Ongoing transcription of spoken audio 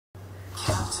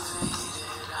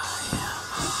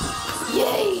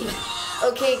Yay!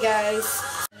 Okay, guys.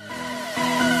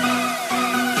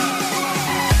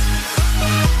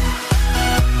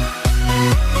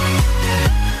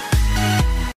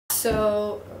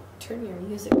 So, turn your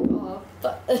music off.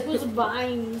 It was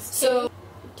vines. So,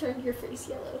 turned your face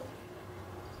yellow.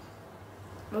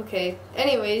 Okay.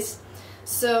 Anyways,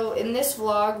 so in this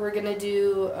vlog, we're gonna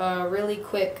do a really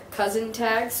quick cousin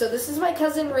tag. So this is my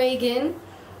cousin Reagan,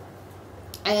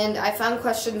 and I found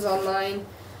questions online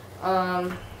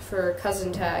for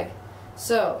cousin tag.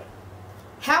 So,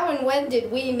 how and when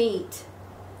did we meet?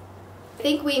 I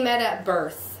think we met at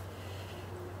birth.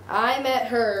 I met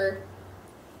her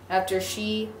after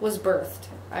she was birthed.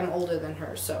 I'm older than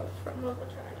her, so. From a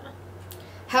vagina.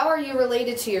 How are you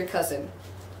related to your cousin?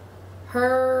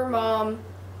 Her mom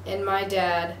and my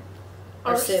dad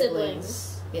are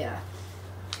siblings. Yeah.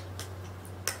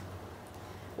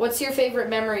 What's your favorite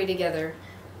memory together?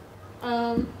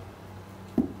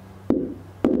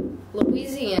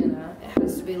 Louisiana. It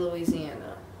has to be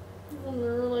Louisiana. When we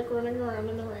were like running around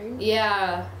in the rain.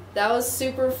 Yeah, that was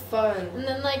super fun. And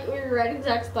then like we were riding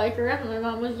Zach's bike around and my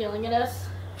mom was yelling at us.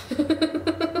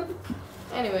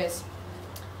 Anyways,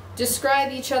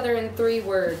 describe each other in 3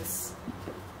 words.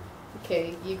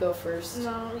 Okay, you go first.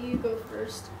 No, you go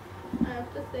first. I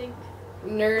have to think.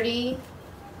 Nerdy,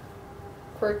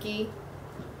 quirky,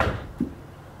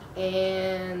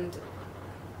 and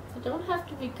They don't have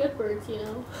to be good words, you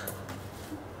know.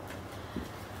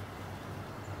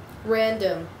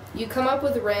 random. You come up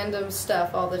with random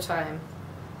stuff all the time.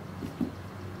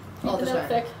 All the time.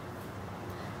 Fic.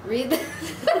 Read the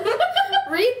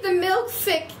read the milk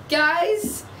fic,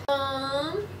 guys.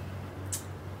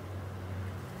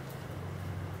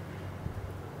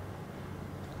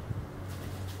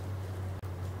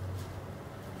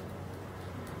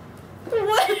 What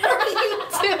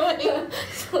are you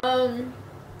doing?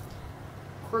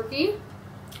 Quirky.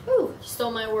 Ooh, You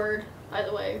stole my word, by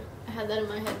the way. I had that in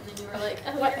my head, and then you were like,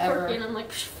 "Oh, you're Whatever. quirky," and I'm like,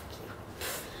 "Psh, fuck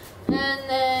you." And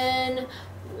then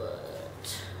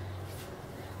what?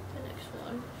 The next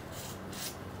one.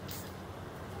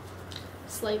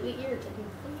 Slightly irritating.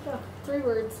 There you go. 3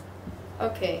 words.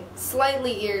 okay.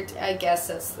 Slightly irritating. I guess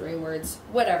that's 3 words.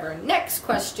 Whatever. Next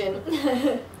question.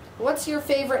 What's your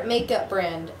favorite makeup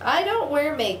brand? I don't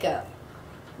wear makeup.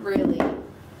 Really.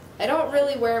 I don't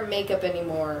really wear makeup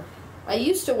anymore. I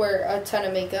used to wear a ton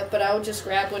of makeup, but I would just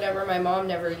grab whatever my mom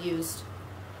never used.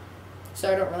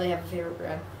 So I don't really have a favorite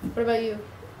brand. What about you?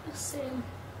 Same.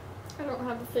 I don't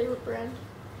have a favorite brand.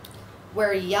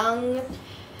 We're young,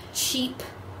 cheap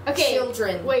Okay,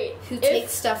 children wait. who take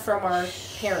stuff from our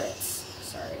parents.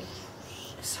 Sorry.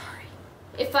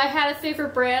 If I had a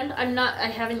favorite brand, I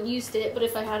haven't used it, but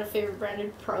if I had a favorite brand,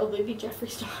 it'd probably be Jeffree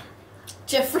Star.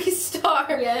 Jeffree Star.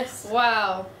 Yes.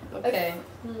 Wow. Okay.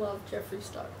 I love Jeffree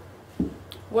Star.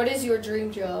 What is your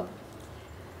dream job?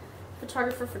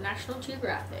 Photographer for National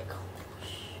Geographic.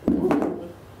 Ooh,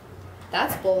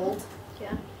 that's bold.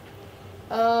 Yeah.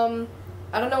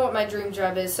 I don't know what my dream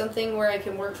job is. Something where I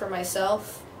can work for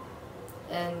myself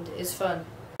and is fun.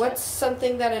 What's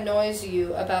something that annoys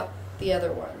you about the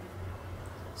other one?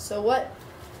 So what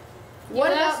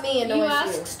about me annoys you? You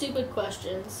ask stupid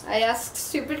questions. I ask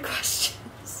stupid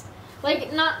questions.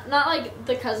 Like, not like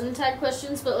the cousin tag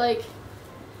questions, but like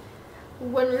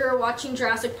when we were watching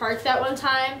Jurassic Park that one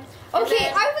time.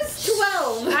 Okay, I was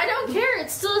 12. I don't care.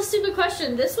 It's still a stupid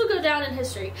question. This will go down in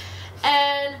history.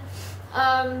 And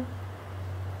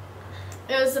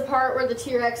it was the part where the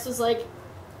T-Rex was like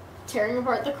tearing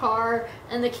apart the car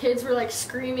and the kids were like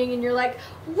screaming and you're like,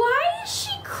 why is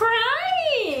she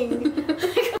crying?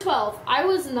 12. I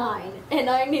was 9 and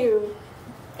I knew.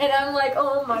 And I'm like,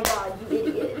 oh my god, you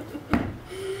idiot.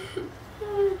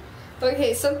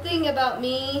 Okay, something about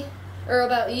me or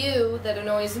about you that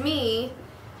annoys me.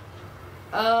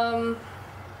 I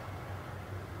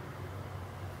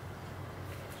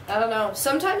don't know.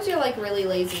 Sometimes you're like really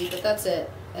lazy, but that's it.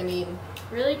 I mean,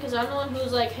 Really? Because I'm the one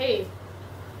who's like, hey,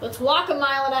 let's walk a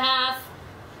mile and a half.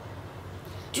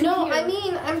 no, Here. I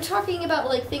mean, I'm talking about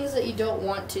like things that you don't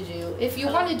want to do. If you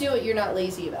want to do it, you're not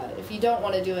lazy about it. If you don't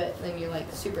want to do it, then you're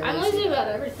like super lazy. I'm lazy about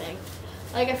everything.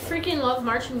 Like, I freaking love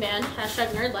marching band. Hashtag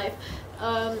nerd life.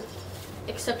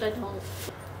 Except I don't.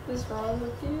 What's wrong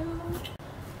with you?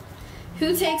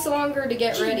 Who takes longer to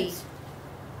get ready? Jeez.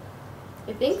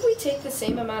 I think we take the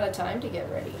same amount of time to get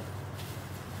ready.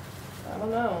 I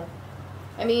don't know.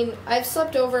 I mean, I've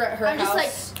slept over at her I'm just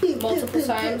house like multiple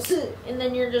times. and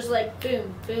then you're just like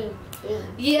boom, boom, boom.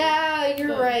 Yeah, you're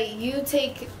Boom.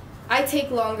 right. I take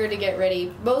longer to get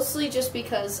ready, mostly just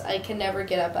because I can never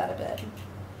get up out of bed.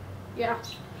 Yeah.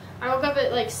 I woke up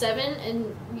at like 7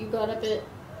 and you got up at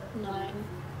 9.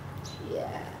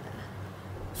 Yeah.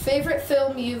 Favorite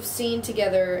film you've seen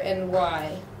together and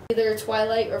why? Either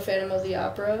Twilight or Phantom of the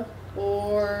Opera,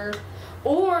 or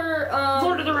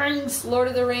Lord of the Rings. Lord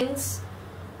of the Rings,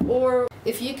 or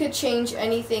if you could change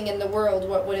anything in the world,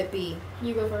 what would it be?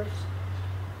 You go first.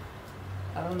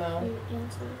 I don't know. You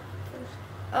answer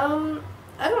first.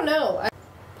 I don't know.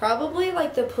 Probably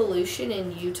like the pollution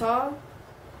in Utah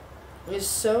is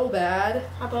so bad.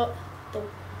 How about the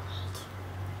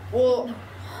Well,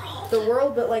 the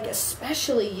world, but like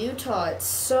especially Utah, it's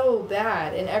so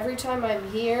bad. And every time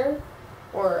I'm here,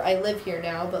 or I live here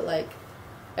now, but like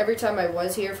every time I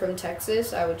was here from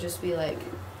Texas, I would just be like,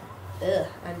 ugh,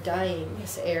 I'm dying.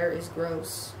 This air is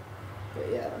gross.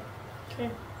 But yeah. Okay.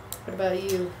 What about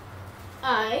you?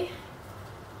 I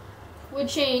would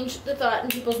change the thought in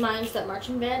people's minds that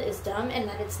marching band is dumb and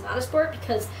that it's not a sport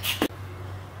because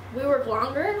we work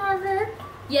longer and harder.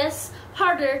 Yes,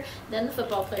 harder than the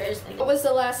football players. What was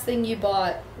the last thing you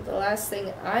bought? The last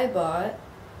thing I bought?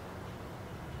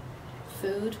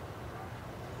 Food.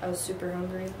 I was super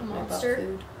hungry. A I bought Monster?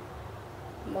 food.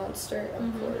 Monster, of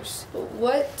Mhm. course. But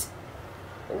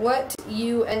what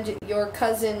you and your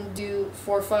cousin do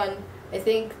for fun? I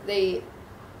think they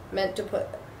meant to put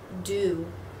do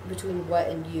between what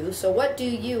and you. So what do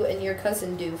you and your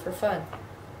cousin do for fun?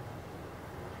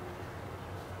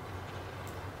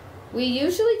 We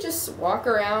usually just walk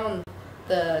around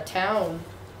the town.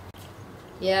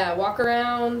 Yeah, walk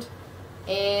around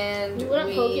and We went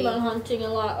Pokemon hunting a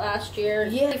lot last year.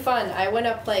 Yeah, fun. I went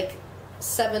up like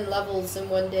 7 levels in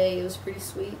one day. It was pretty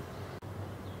sweet.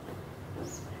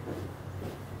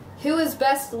 Who is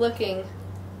best looking?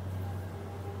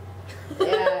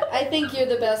 Yeah, I think you're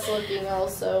the best looking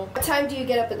also. What time do you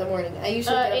get up in the morning? I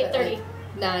usually get up at 8:30. like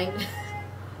 9.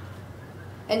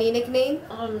 Any nickname?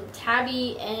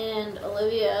 Tabby and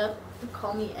Olivia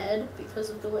call me Ed because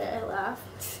of the way I laugh.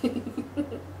 How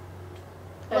do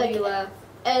Like- you laugh?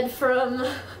 Ed from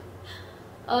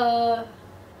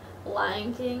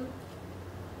Lion King.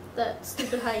 That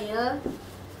stupid hyena.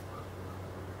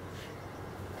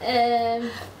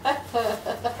 And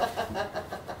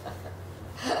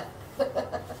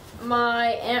my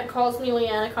aunt calls me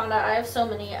Leanaconda. I have so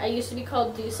many. I used to be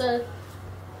called Dusa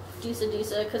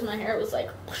because my hair was like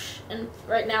whoosh, and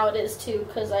right now it is too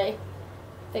because I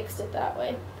fixed it that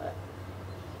way. But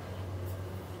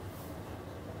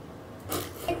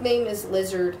Nickname is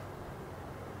Lizard.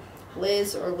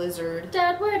 Liz or Lizard.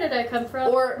 Dad, where did I come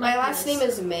from? Or my last goodness. name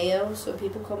is Mayo, so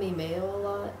people call me Mayo a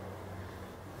lot.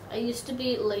 I used to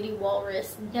be Lady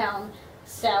Walrus down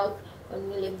south when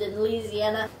we lived in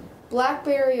Louisiana.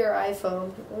 BlackBerry or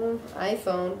iPhone?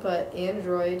 iPhone, but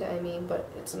Android, but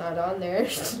it's not on there.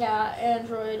 Yeah,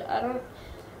 Android.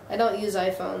 I don't use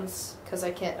iPhones because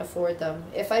I can't afford them.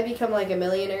 If I become like a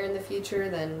millionaire in the future,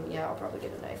 then yeah, I'll probably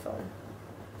get an iPhone.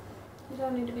 You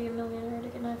don't need to be a millionaire to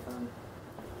get an iPhone.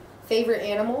 Favorite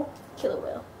animal? Killer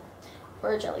whale.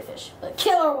 Or a jellyfish. But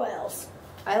killer whales.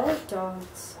 I like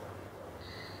dogs.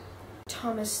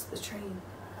 Thomas the Train.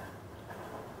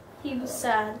 He was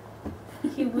sad.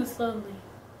 He was lonely.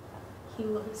 He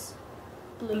was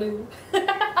blue.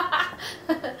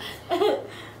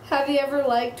 Have you ever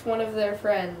liked one of their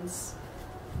friends?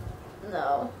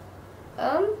 No.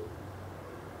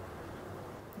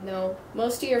 No.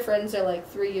 Most of your friends are like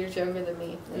 3 years younger than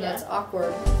me, and Yeah. that's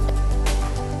awkward.